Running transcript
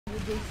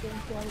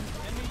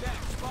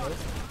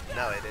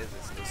No, it is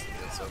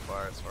exclusive so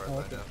far, as far as I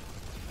know.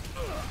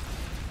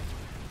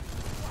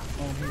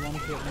 He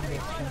wanted to get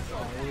Windows 10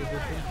 Fire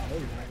Edition. Oh,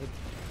 you have it.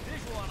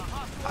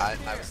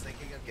 I was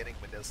thinking of getting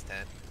Windows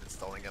 10,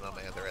 installing it on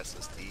my other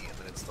SSD, and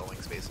then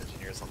installing Space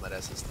Engineers on that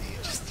SSD,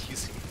 and just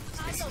using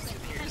Space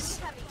Engineers.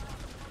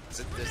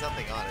 There's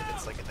nothing on it,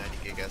 it's like a 90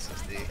 gig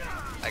SSD.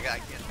 I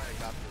can't find a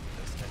copy of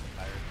Windows 10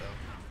 pirate though.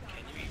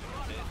 Can you even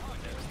fit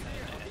Windows 10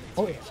 and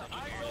Oh, yeah. Space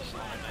Engineers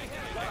on a 90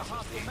 gig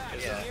SSD?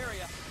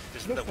 Yeah.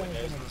 Isn't the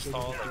Windows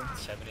installed like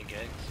 70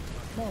 gigs?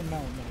 No,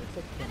 it's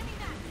like 10.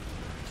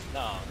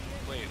 No,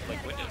 wait,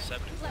 like Windows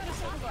 7 is like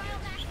 70 gigs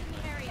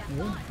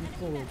or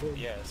something.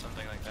 Yeah,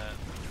 something like that.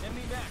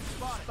 Enemy back,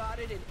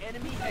 spotted an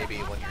enemy. Maybe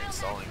when you're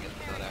installing it,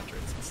 but not after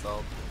it's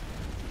installed.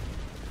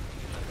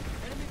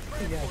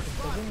 Yeah, because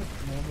doesn't it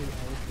normally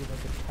allocate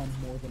like a ton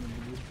more than a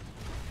need?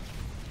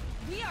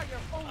 We are your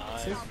only It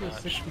says for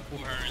 64.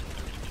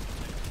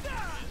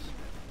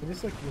 I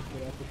just like looked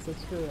it up. It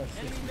says for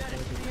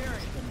 64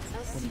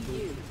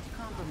 SCU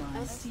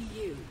compromised.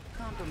 SCU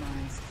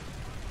compromised.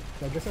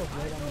 So I guess I was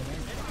right on the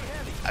name.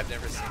 I've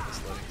never seen this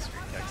loading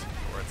screen text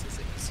before. It says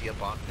if you see a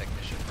bomb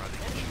technician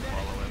running, you should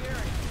follow him.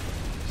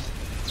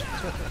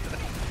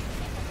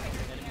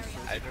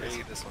 I've never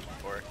seen this one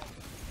before.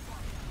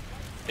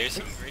 There's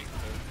some Greek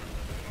code.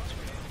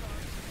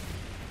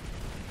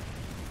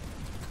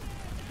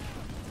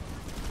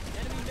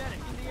 Enemy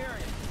medic in the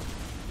area.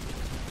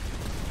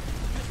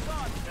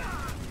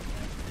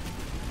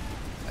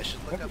 I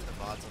should look up the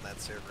mods on that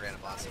server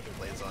Animosity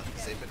plays on,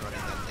 because they've been running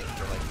that thing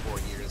for like 4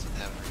 years and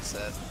haven't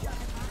reset.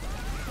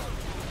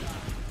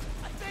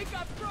 I think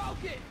I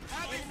broke it.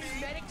 Enemy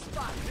medic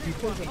spot.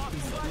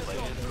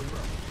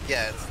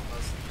 Yeah, it's the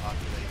most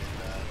populated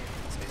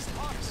Space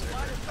Engineer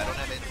server. I don't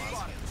have any mod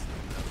skins.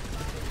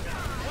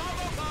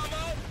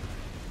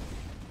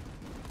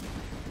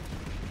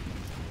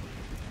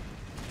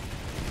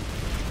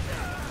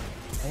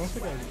 I don't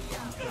think I was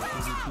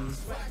PvP.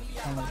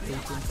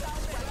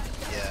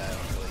 Yeah, I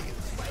don't really get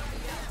this.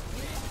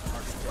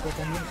 Like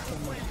I'm gonna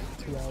spend like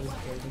 2 hours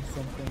building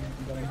something, and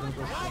then I'm gonna go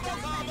play it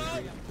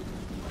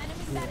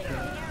and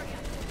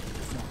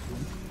it's not fun.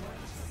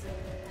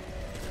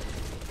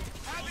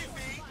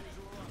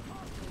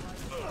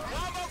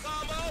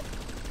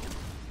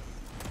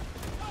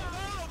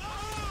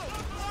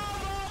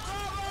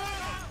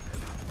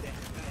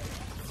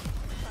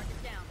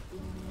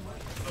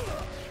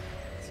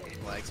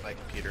 Lags my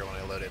computer when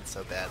I load it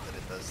so bad that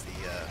it does the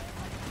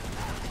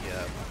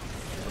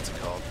what's it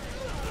called?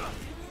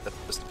 The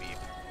post beep.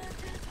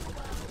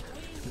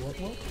 What?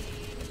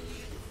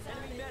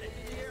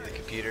 The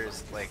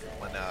computer's like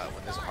when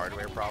there's a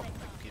hardware problem,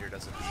 the computer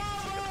doesn't beep.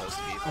 It's like a post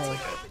beep. It's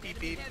like a beep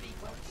beep.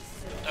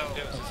 Oh,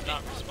 it's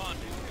not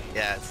responding.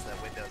 Yeah, it's the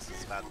Windows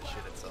is about to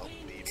shit itself.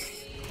 Beep.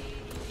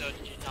 So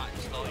did you not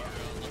install your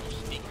own little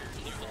speaker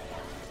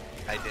keyboard?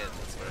 I did.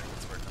 That's where it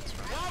comes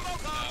from.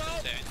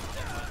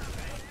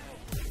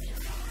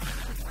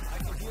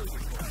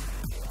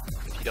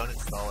 If you don't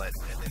install it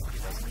and then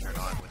it doesn't turn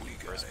on when you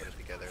first put it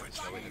together,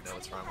 there's no way to know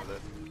what's wrong with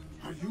it.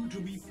 Are you to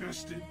be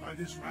bested by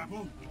this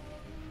rabble?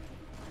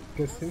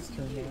 Guess his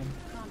turn on.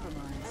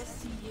 Compromised.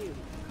 SCU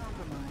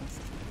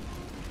compromised.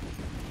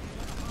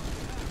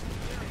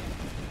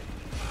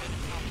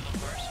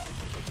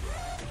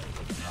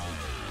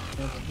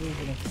 There's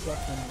really an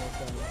exception like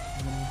that.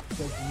 When you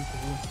said you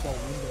could reinstall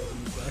Windows and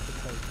you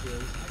graphics card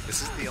skills. This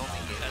is the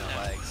only game that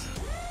lags.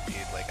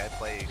 Dude, like I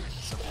play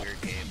some weird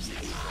games, this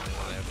is the only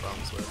one I have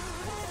problems with.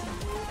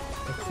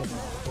 Except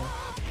Monica.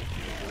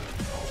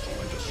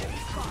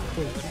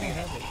 Wait, you don't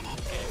have it.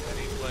 What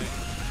do you play?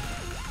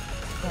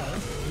 No,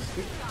 you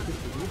skipped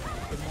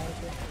the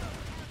Monica?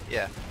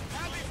 Yeah.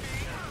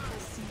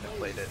 I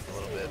played it a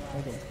little bit.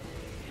 Okay.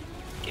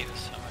 Game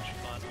is so much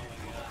fun, oh my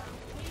god.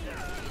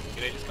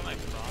 Dude, I just got my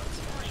bronze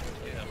version,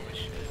 dude, holy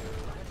shit.